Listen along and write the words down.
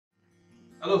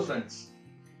Hello friends,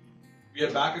 we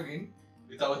are back again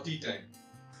with our tea time.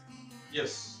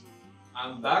 Yes,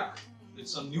 I'm back with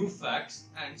some new facts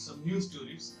and some new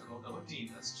stories about our tea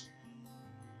industry.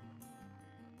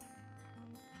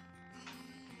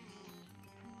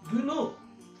 Do you know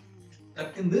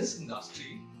that in this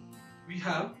industry we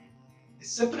have a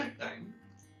separate time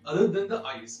other than the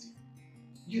IST?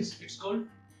 Yes, it's called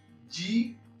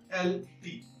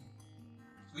GLT,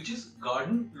 which is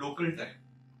Garden Local Time.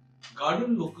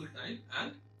 Garden Local Time,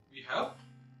 and we have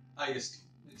IST,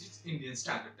 which is Indian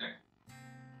Standard Time.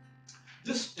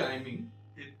 This timing,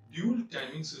 a dual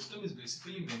timing system, is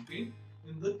basically maintained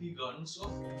in the tea gardens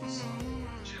of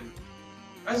Germany.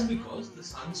 As because the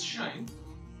sunshine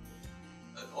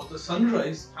or the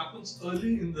sunrise happens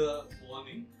early in the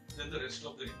morning than the rest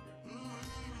of the India.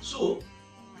 So,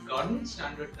 the Garden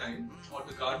Standard Time or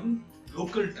the Garden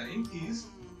Local Time is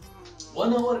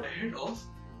 1 hour ahead of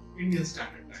Indian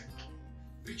Standard Time,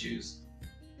 which is,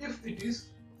 if it is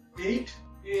 8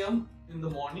 AM in the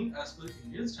morning as per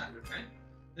Indian Standard Time,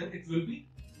 then it will be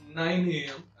 9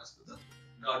 AM as per the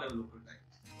Garden Local Time.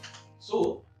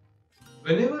 So,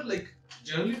 whenever,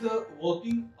 generally the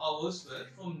working hours were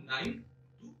from 9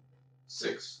 to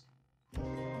 6,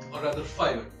 or rather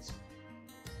 5 hours,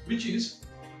 which is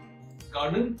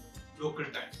Garden Local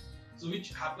Time. So, which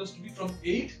happens to be from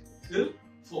 8 till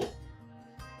 4.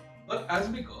 But as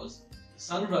because the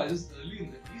sun rises early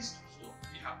in the east, so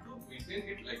we have to maintain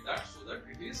it like that so that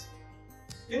it is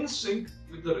in sync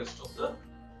with the rest of the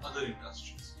other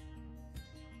industries.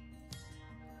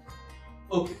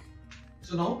 Okay,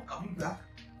 so now coming back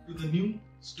to the new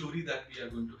story that we are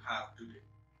going to have today.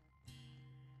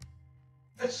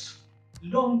 That's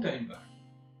long time back.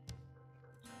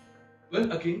 Well,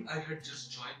 again, I had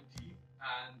just joined tea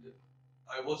and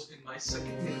I was in my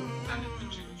second year of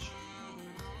management traineeship.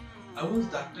 I was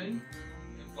that time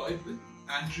employed with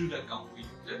Andrew & Company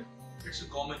Limited. It's a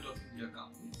Government of India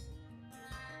company.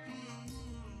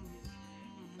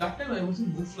 That time I was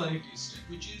in Muflani Tea Estate,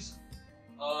 which is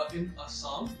in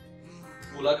Assam,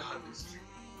 Golaghat district.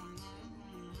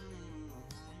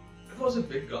 It was a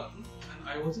big garden and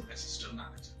I was an assistant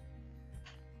manager.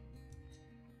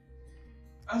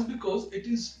 As because it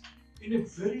is in a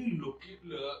very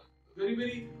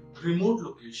remote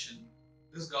location,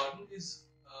 this garden is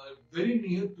very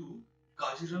near to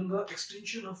Kaziranga,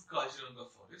 extension of Kaziranga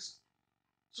forest.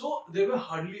 So there were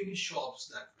hardly any shops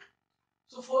that way.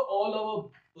 So for all our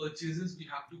purchases, we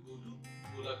have to go to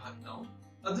Golaghat town.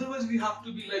 Otherwise, we have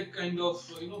to be make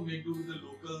do with the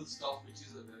local stuff which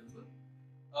is available.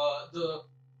 The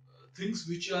things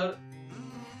which are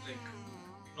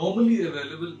normally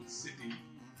available in the city,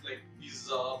 like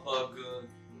pizza, burger,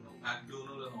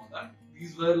 McDonald's and all that.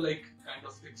 These were kind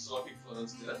of exotic for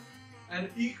us there. And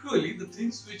equally, the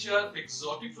things which are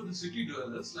exotic for the city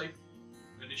dwellers, like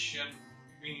Venetian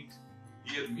meat,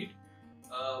 deer meat,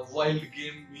 wild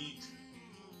game meat,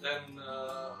 then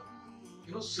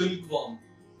silkworm.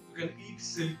 You can eat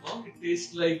silkworm. It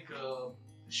tastes like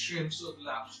shrimps or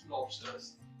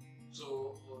lobsters.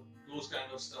 So those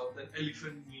kind of stuff. Then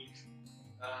elephant meat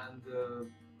and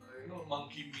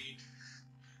monkey meat.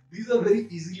 These are very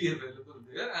easily available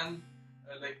there, and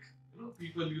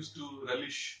people used to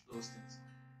relish those things.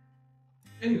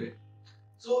 Anyway,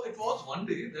 so it was one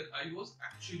day that I was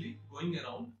actually going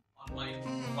around on my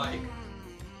bike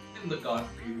in the garden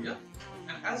area,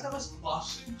 and as I was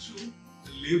passing through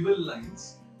the labor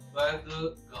lines where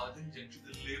the garden gentry,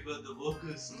 the labor, the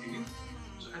workers stayed,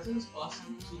 so as I was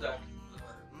passing through that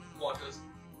quarters,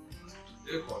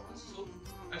 their quarters, so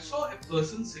I saw a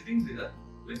person sitting there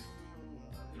with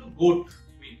goat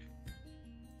meat.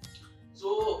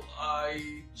 So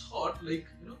I thought,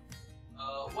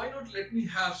 why not let me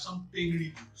have some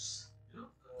tengri juice,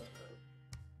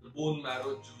 the bone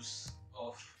marrow juice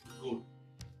of the goat.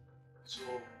 So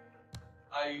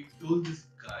I told this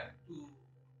guy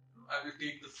I will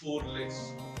take the 4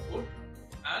 legs of goat,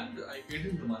 and I paid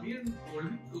him the money and told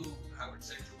him to have it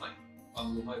sent to my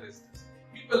bungalow, my residence.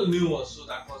 People knew us, so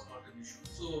that was not an issue.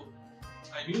 So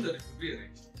I knew that it would be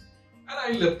arranged, and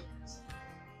I left.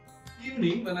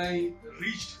 Evening, when I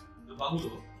reached the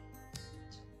bungalow,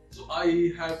 so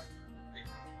I have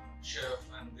chef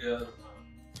and their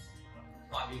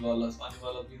paniwalas.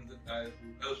 Paniwala means the guy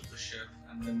who helps the chef,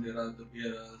 and then there are the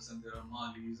bearers, and there are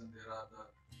malis, and there are the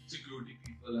security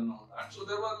people and all that. So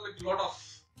there were a lot of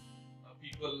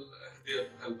people there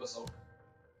to help us out.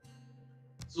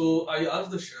 So I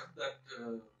asked the chef that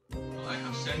I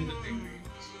have sent the tengri,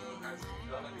 so has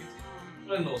he done anything?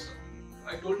 Well, no sir.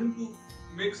 I told him to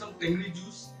make some tengri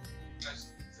juice. I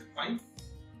said fine.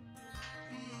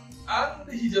 And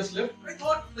he just left. I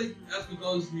thought, as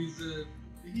because he's a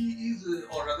he is,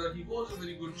 or rather, he was a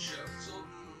very good chef. So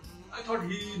I thought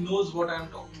he knows what I am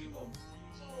talking about.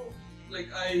 So, like,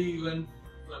 I went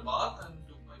to a bath and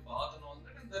took my bath and all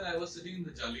that, and then I was sitting in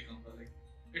the Jali Kamra. Like,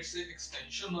 it's an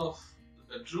extension of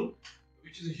the bedroom,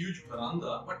 which is a huge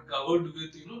veranda, but covered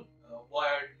with,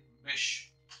 wired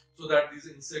mesh, so that these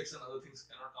insects and other things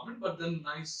cannot come in. But then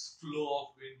nice flow of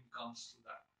wind comes through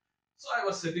that. So I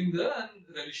was sitting there and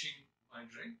relishing my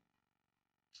drink.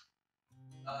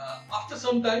 After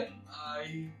some time,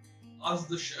 I asked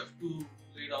the chef to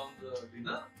lay down the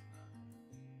dinner.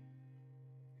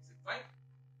 He said, fine.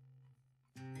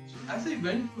 So as I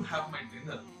went to have my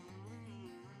dinner,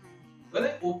 when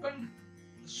I opened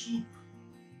the soup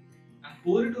and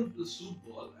poured it onto the soup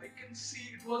bowl, I can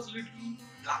see it was a little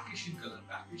blackish in color,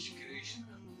 blackish grayish in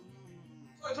color.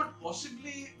 So I thought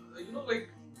possibly,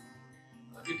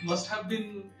 it must have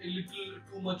been a little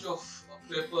too much of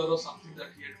pepper or something that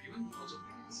he had given, because of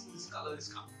this color is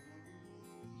coming.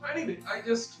 So anyway, I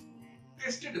just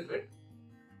tasted a bit,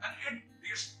 and it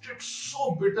tasted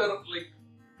so bitter, like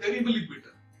terribly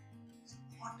bitter. So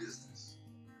what is this?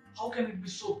 How can it be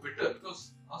so bitter?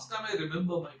 Because last time I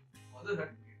remember my mother had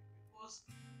made it was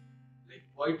like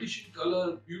whitish in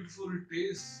color, beautiful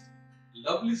taste,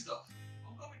 lovely stuff.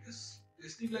 How come it is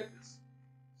tasting like this?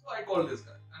 So I called this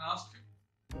guy and asked him,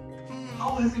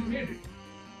 how has he made it?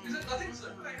 He said, nothing,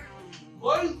 sir. I had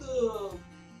boiled the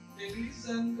tengris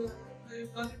and I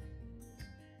have done it.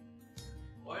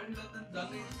 Boiled and then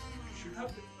done it. You should have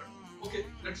it. But okay,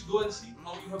 let's go and see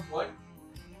how you have boiled.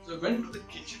 So I went to the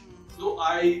kitchen. Though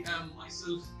I am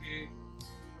myself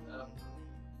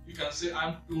you can say I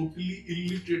am totally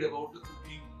illiterate about the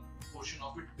cooking portion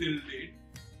of it till date.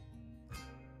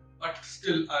 But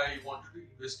still, I wanted to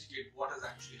investigate what has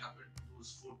actually happened to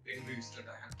those 4 tengris that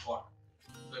I had bought.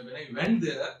 So when I went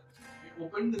there, we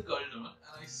opened the cauldron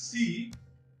and I see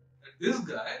that this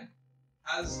guy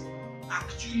has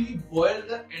actually boiled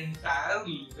the entire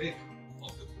leg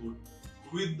of the goat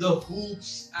with the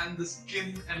hoops and the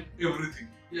skin and everything.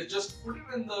 He has just put it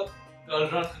in the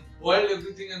cauldron and boiled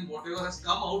everything, and whatever has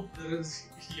come out, there is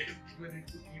he has given it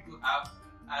to me to have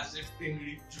as a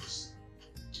tengri juice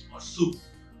or soup.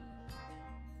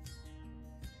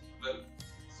 Well,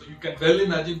 so you can well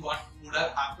imagine what would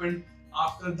have happened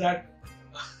after that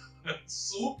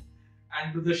soup,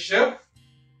 and to the chef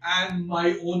and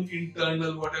my own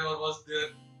internal whatever was there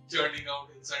churning out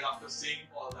inside after seeing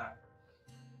all that.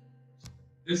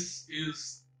 This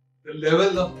is the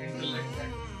level of intellect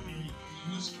that we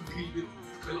used to deal with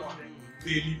people on a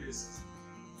daily basis.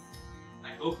 I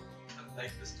hope you have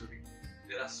liked the story.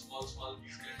 There are small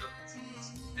these kind of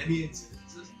incidents, many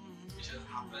incidences which have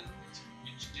happened,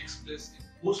 which takes place in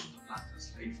most of the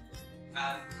planters' life,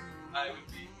 and I will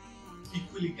be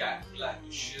equally glad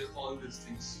to share all these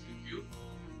things with you.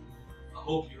 I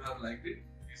hope you have liked it.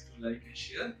 Please do like and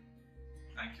share.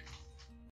 Thank you.